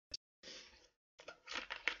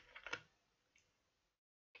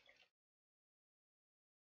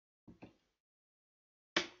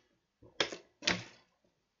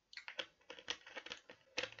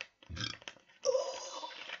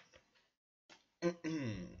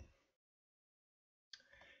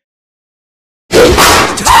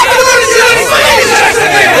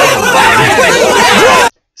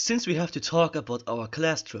Since we have to talk about our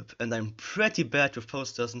class trip and I'm pretty bad with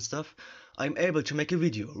posters and stuff, I'm able to make a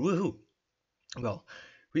video, woohoo! Well,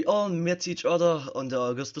 we all met each other on the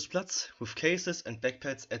Augustusplatz with cases and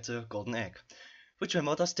backpacks at the Golden Egg, which my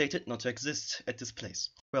mother stated not to exist at this place.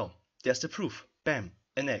 Well, there's the proof. Bam,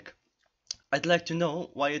 an egg. I'd like to know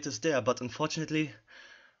why it is there, but unfortunately,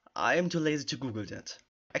 I am too lazy to Google that.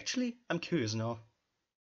 Actually, I'm curious now.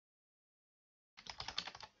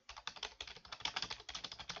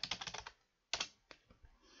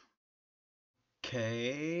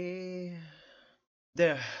 Okay.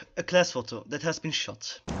 There, a class photo that has been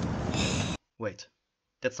shot. Wait,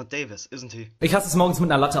 that's not Davis, isn't he? Ich hasse es morgens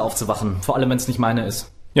mit einer Latte aufzuwachen, vor allem wenn es nicht meine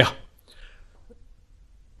ist. Ja.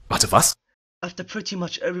 Warte, was? After pretty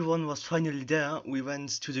much everyone was finally there, we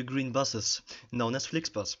went to the green buses, known as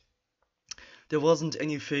Flixbus. There wasn't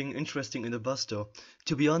anything interesting in the bus though,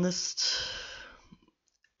 to be honest,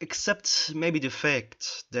 except maybe the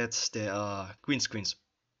fact that they are green screens.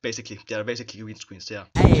 Basically, they are basically green screens, yeah.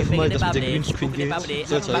 Hey, mal, dass mit der Greenscreen geht.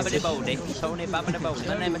 Toni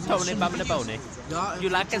Bamanaboni. You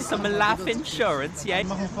like some life insurance, yeah?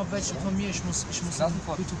 Mach noch mal welche von mir, ich muss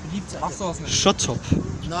bitte beliebt sein. Shot top.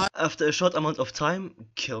 After a short amount of time,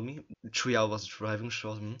 kill me, 3 hours driving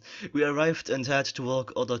short, we arrived and had to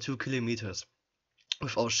walk other 2 kilometers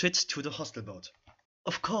with our shit to the hostel boat.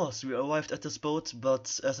 Of course, we arrived at this boat,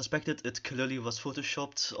 but as expected, it clearly was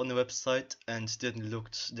photoshopped on the website and didn't look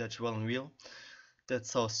that well in real.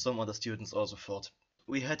 That's how some other students also thought.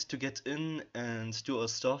 We had to get in and do our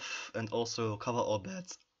stuff and also cover our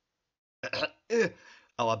beds.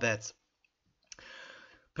 Our beds.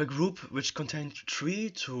 Per group, which contained 3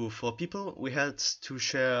 to 4 people, we had to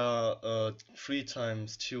share a 3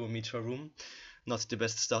 times 2 meter room. Not the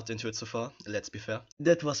best start into it so far, let's be fair.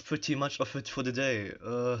 That was pretty much of it for the day.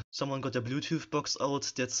 Someone got a Bluetooth box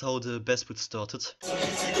out, that's how the best boot started.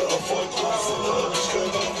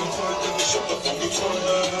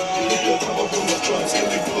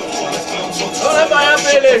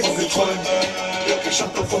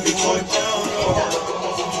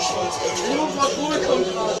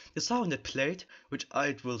 The sound that played, which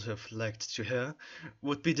I would have liked to hear,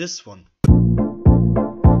 would be this one.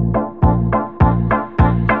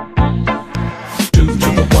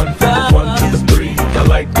 I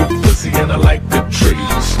like good pussy and I like good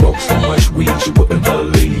trees. Smoke so much weed you wouldn't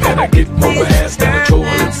believe, and I get more ass than a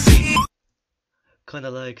toilet seat. Kinda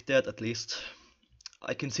like that at least.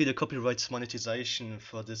 I can see the copyright monetization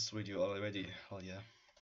for this video already, oh yeah.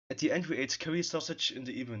 At the end we ate curry sausage in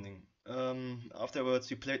the evening. Afterwards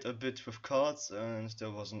we played a bit with cards and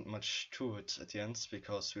there wasn't much to it at the end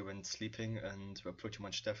because we went sleeping and were pretty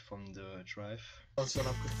much deaf from the drive. Dann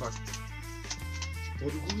abgepackt. Wo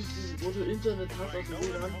du Internet hast aus dem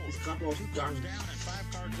WLAN, ist gerade auf dem Gang.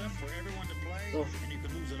 So.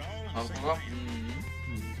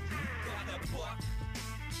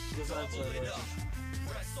 Das ist also,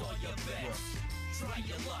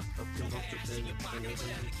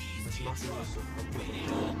 was machst du noch so?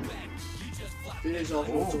 Bin ich auch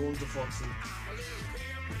so runterfotzen.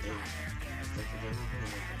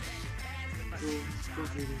 So, gut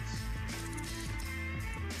übrigens.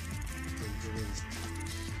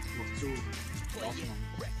 Mach zu.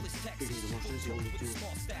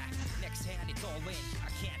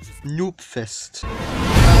 Noobfest.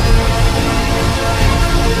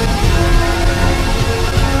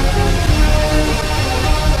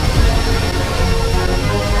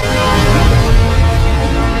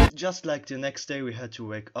 Just like the next day we had to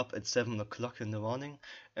wake up at 7 o'clock in the morning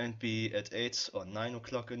and be at 8 or 9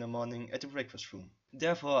 o'clock in the morning at the breakfast room.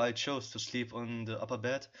 Therefore I chose to sleep on the upper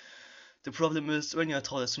bed. The problem is, when you're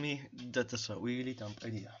tall as me, that is a really dumb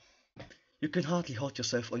idea. You can hardly hold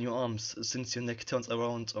yourself on your arms since your neck turns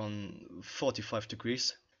around on 45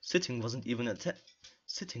 degrees. Sitting wasn't even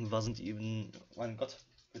mein Gott,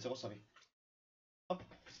 bitte raus, Sabi. Hopp.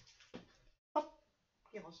 Hopp.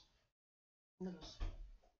 Geh raus. Na los.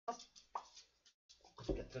 Hopp.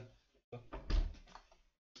 Bleib drin. So.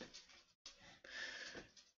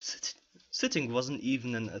 Sitting wasn't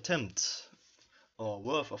even an attempt, or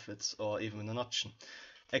worth of it, or even an option.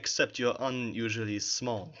 Except you're unusually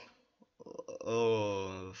small.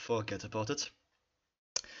 Oh, forget about it.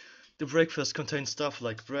 The breakfast contained stuff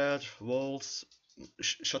like bread, rolls...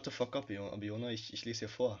 Shut the fuck up, Biona, ich lese hier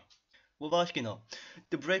vor. Wo war ich genau?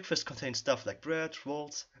 The breakfast contained stuff like bread,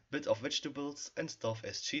 rolls, bit of vegetables, and stuff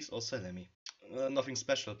as cheese or salami. Nothing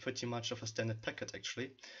special, pretty much of a standard packet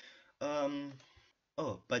actually.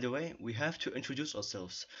 Oh, by the way, we have to introduce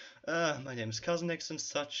ourselves. My name is Kazanex and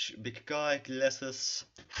such, big guy, glasses,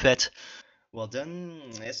 fat. Well then,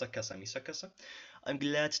 esa casa, misa casa. I'm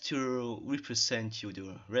glad to represent you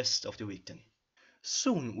the rest of the week then.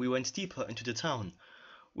 Soon we went deeper into the town.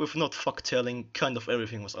 With not fuck-telling, kind of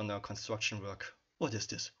everything was under construction work. What is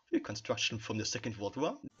this? Reconstruction from the Second World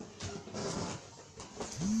War?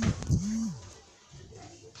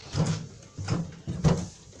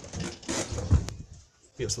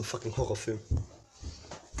 Hier ist ein fucking Horrorfilm.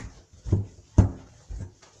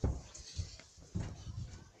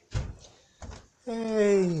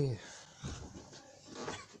 Hey,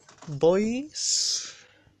 boys.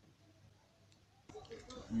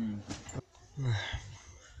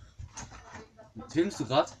 Filmst du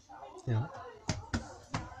grad? Ja.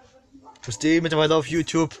 Ich stehe mittlerweile auf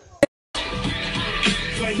YouTube.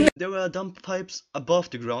 There were dump pipes above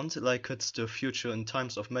the ground, like it's the future in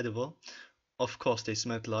times of medieval. Of course they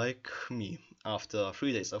smelled like me, after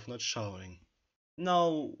 3 days of not showering.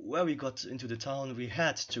 Now, where we got into the town, we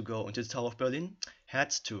had to go into the Tower of Berlin.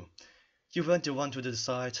 Had to. You weren't the one to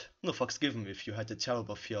decide. No fucks given if you had a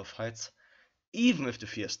terrible fear of heights. Even if the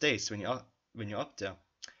fear stays when you're up there.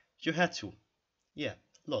 You had to. Yeah,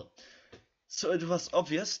 lol. So it was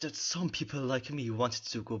obvious that some people like me wanted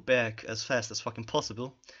to go back as fast as fucking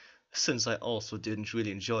possible. Since I also didn't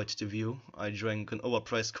really enjoy the view, I drank an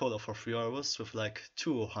overpriced cola for 3 hours with like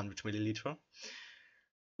 200 milliliter.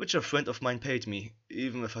 Which a friend of mine paid me,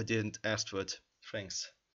 even if I didn't ask for it. Thanks.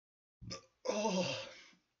 Oh.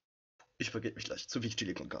 Ich vergesse mich gleich, zu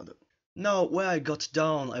wichtig gerade. Now, where I got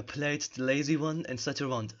down, I played the lazy one and sat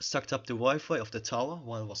around, sucked up the Wi-Fi of the tower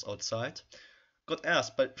while I was outside. Got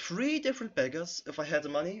asked by 3 different beggars if I had the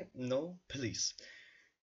money. No, please.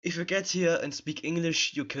 If you get here and speak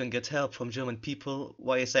English, you can get help from German people.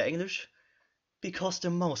 Why I say English? Because the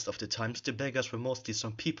most of the times the beggars were mostly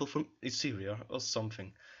some people from Syria or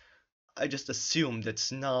something. I just assume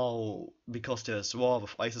that now, because there's war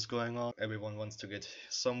with ISIS going on, everyone wants to get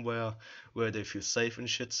somewhere where they feel safe and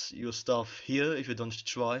shit. You starve here if you don't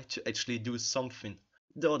try to actually do something.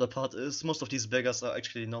 The other part is most of these beggars are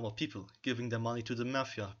actually normal people, giving their money to the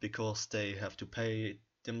mafia because they have to pay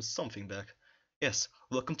them something back. Yes,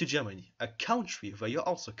 welcome to Germany, a country where you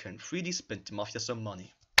also can freely spend the mafia some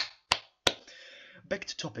money. Back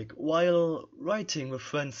to topic. While writing with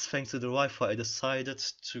friends thanks to the Wi-Fi, I decided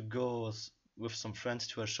to go with some friends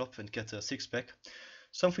to a shop and get a six-pack.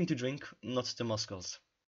 Something to drink, not the Moscows.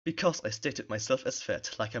 Because I stated myself as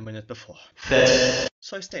fat, like a minute before. Fat.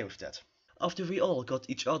 So I stay with that. After we all got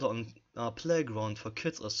each other on a playground for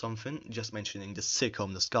kids or something, just mentioning the sick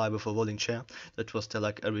homeless guy with a rolling chair that was there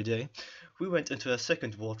like every day, we went into a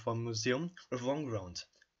Second World War museum with one ground.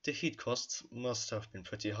 The heat costs must have been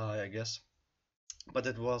pretty high, I guess. But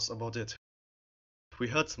that was about it. We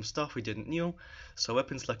heard some stuff we didn't know, saw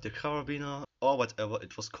weapons like the carabiner or whatever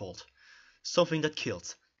it was called. Something that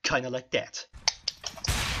kills, kinda like that.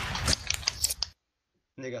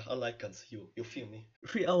 Nigga, I like guns, you feel me?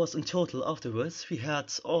 3 hours in total afterwards, we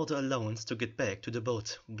had all the allowance to get back to the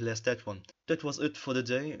boat, bless that one. That was it for the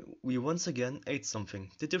day. We once again ate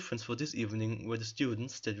something. The difference for this evening were the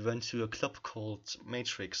students that went to a club called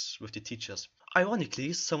Matrix with the teachers.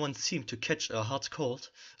 Ironically, someone seemed to catch a hot cold,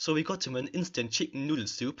 so we got him an instant chicken noodle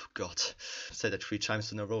soup. God, said that 3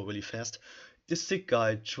 times in a row really fast. This sick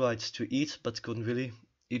guy tried to eat, but couldn't really.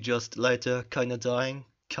 He just lay there, kinda dying,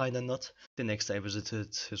 kinda not. The next day I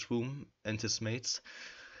visited his room and his mates.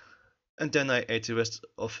 And then I ate the rest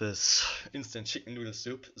of his instant chicken noodle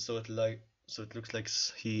soup, so it looks like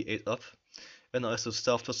he ate up. When I also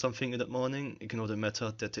starved for something in the morning, it cannot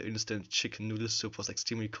matter that the instant chicken noodle soup was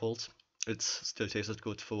extremely cold. It still tasted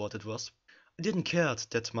good for what it was. I didn't care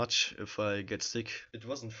that much if I get sick. It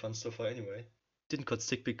wasn't fun so far anyway. Didn't got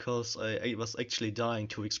sick because I was actually dying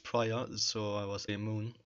 2 weeks prior, so I was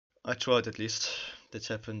immune. I tried at least. That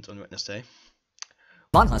happened on Wednesday.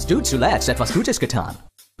 Wann hast du zuletzt etwas Gutes getan?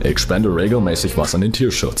 Ich spende regelmäßig was an den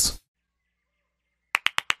Tierschutz.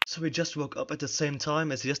 So we just woke up at the same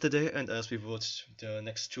time as yesterday, and as we would the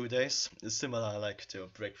next 2 days, similar like the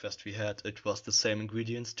breakfast we had, it was the same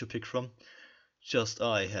ingredients to pick from. Just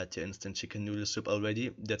I had the instant chicken noodle soup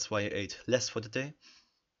already, that's why I ate less for the day.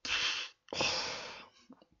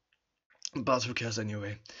 But who cares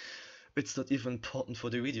anyway? It's not even important for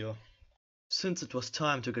the video. Since it was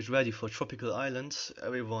time to get ready for Tropical Island,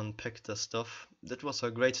 everyone packed their stuff. That was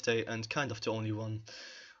a great day and kind of the only one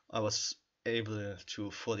I was able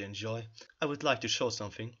to fully enjoy. I would like to show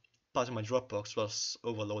something, but my Dropbox was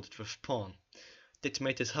overloaded with porn. That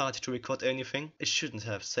made it hard to record anything. I shouldn't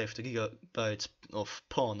have saved a gigabyte of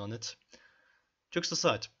porn on it. Jokes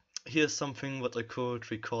aside, here's something what I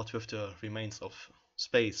could record with the remains of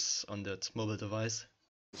space on that mobile device.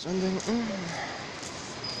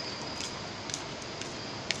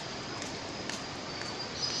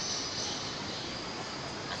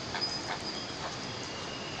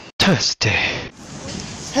 Thursday.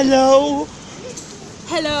 Hello!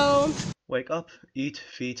 Hello! Wake up, eat,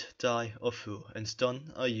 feed, die, or foo, and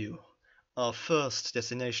done are you. Our first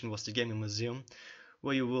destination was the gaming museum,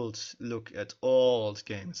 where you would look at old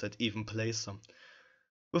games and even play some.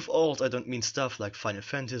 With old, I don't mean stuff like Final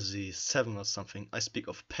Fantasy VII or something. I speak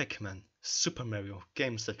of Pac-Man, Super Mario,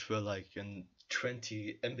 games that were like in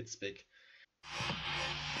 20 Mbits big.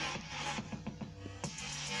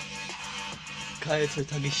 Kalte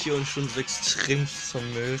Tage hier und schon so extrem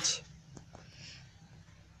vermüllt.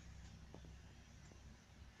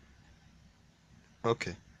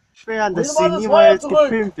 Okay. Schwer, dass sie niemals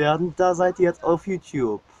gefilmt werden, da seid ihr jetzt auf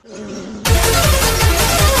YouTube.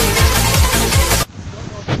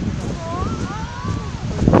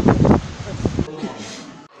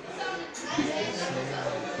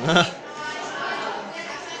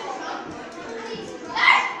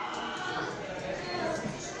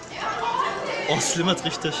 Oh, slimmert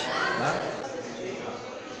richtig.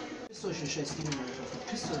 Pisst euch, ihr scheiß Dinge, Alter.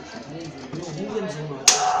 Pisst euch. Nein, Hurensohn,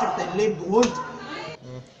 Alter. Stück dein Leben, du Hund.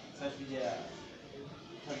 Das heißt, wie der...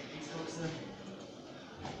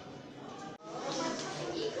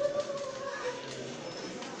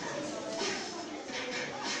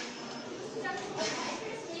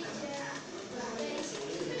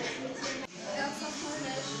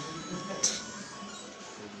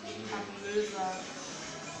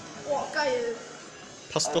 Oh, geil.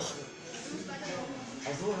 Passt doch.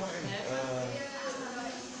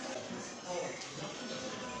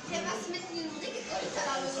 Hey, was mit dem Regenwald?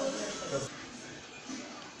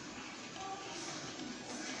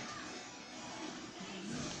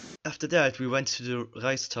 After that, we went to the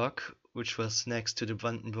Reichstag, which was next to the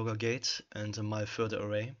Brandenburger Gate and a mile further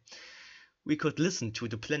away. We could listen to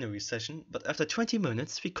the plenary session, but after 20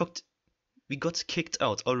 minutes, we got kicked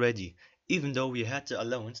out already, even though we had the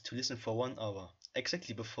allowance to listen for 1 hour,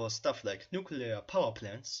 exactly before stuff like nuclear power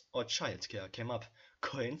plants or childcare came up.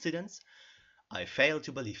 Coincidence? I fail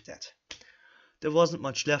to believe that. There wasn't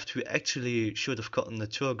much left. We actually should have gotten a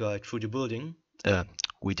tour guide through the building.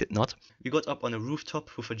 We did not. We got up on a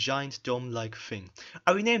rooftop with a giant dome-like thing.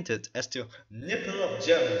 I renamed it as the Nipple of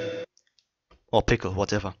Germany. Or pickle,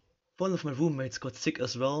 whatever. One of my roommates got sick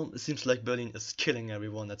as well. It seems like Berlin is killing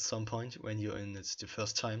everyone at some point when you're in it the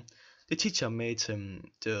first time. The teacher made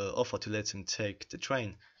him the offer to let him take the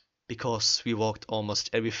train, because we walked almost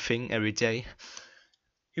everything every day.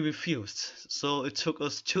 He refused, so it took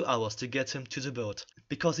us 2 hours to get him to the boat,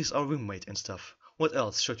 because he's our roommate and stuff. What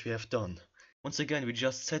else should we have done? Once again, we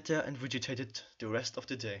just sat there and vegetated the rest of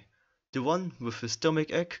the day. The one with his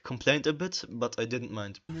stomach ache complained a bit, but I didn't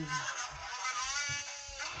mind.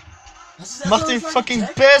 Mach den fucking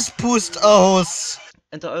Bassboost aus!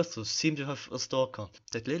 And I also seem to have a stalker,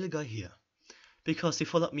 that little guy here. Because he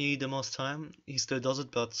followed me the most time, he still does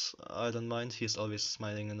it, but I don't mind, he's always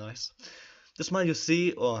smiling and nice. The smile you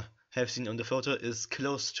see, or have seen on the photo, is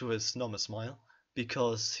close to his normal smile,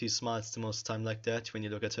 because he smiles the most time like that when you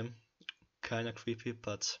look at him. Kinda creepy,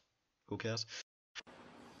 but who cares?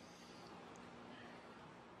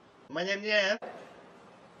 My name, yeah.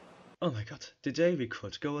 Oh my god, the day we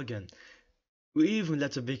could go again. We even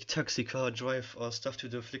let a big taxi car drive our stuff to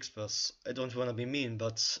the Flixbus. I don't wanna be mean,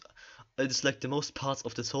 but I dislike the most parts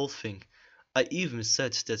of this whole thing. I even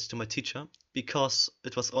said that to my teacher, because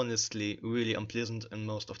it was honestly really unpleasant in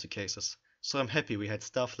most of the cases. So I'm happy we had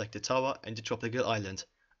stuff like the tower and the tropical island,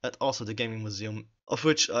 and also the gaming museum, of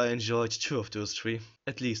which I enjoyed 2 of those 3.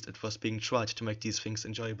 At least it was being tried to make these things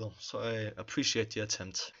enjoyable, so I appreciate the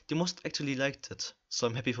attempt. They most actually liked it, so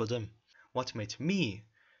I'm happy for them. What made me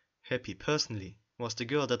happy personally was the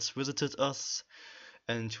girl that visited us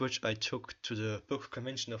and which I took to the book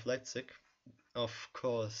convention of Leipzig. Of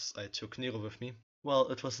course I took Nero with me.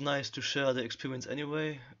 Well, it was nice to share the experience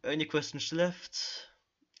anyway. Any questions left?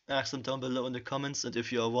 Ask them down below in the comments, and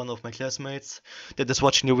if you are one of my classmates that is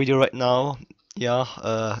watching the video right now,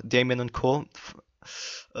 yeah, Damien and Co,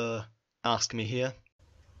 ask me here.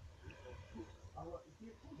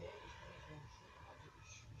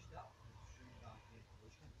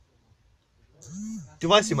 Du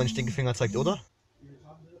weißt, wie man den Stinkefinger zeigt, oder?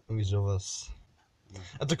 Irgendwie sowas.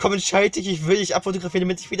 Also komm, entscheid dich, ich will dich abfotografieren,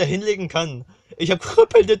 damit ich wieder hinlegen kann. Ich habe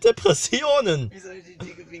krüppelnde Depressionen. Wie soll ich die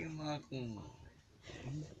Stinkefinger machen?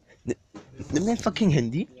 Nimm dein fucking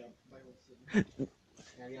Handy.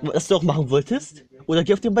 Was du auch machen wolltest? Oder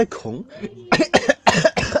geh auf den Balkon.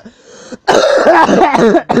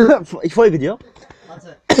 Ich folge dir.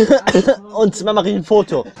 Und dann mache ich ein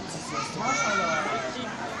Foto.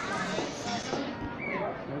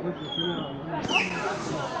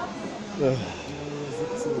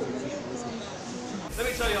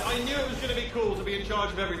 Let me tell you, I knew it was going to be cool to be in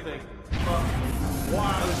charge of everything. But,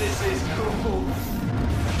 wow, this is cool.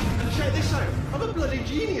 And check this out, I'm a bloody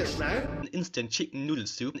genius now. Instant chicken noodle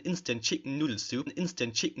soup, instant chicken noodle soup,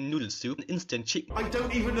 instant chicken noodle soup, instant chicken. I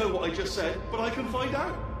don't even know what I just said, but I can find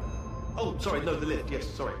out. Oh, sorry, no, the lift, yes,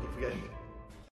 sorry, keep forgetting.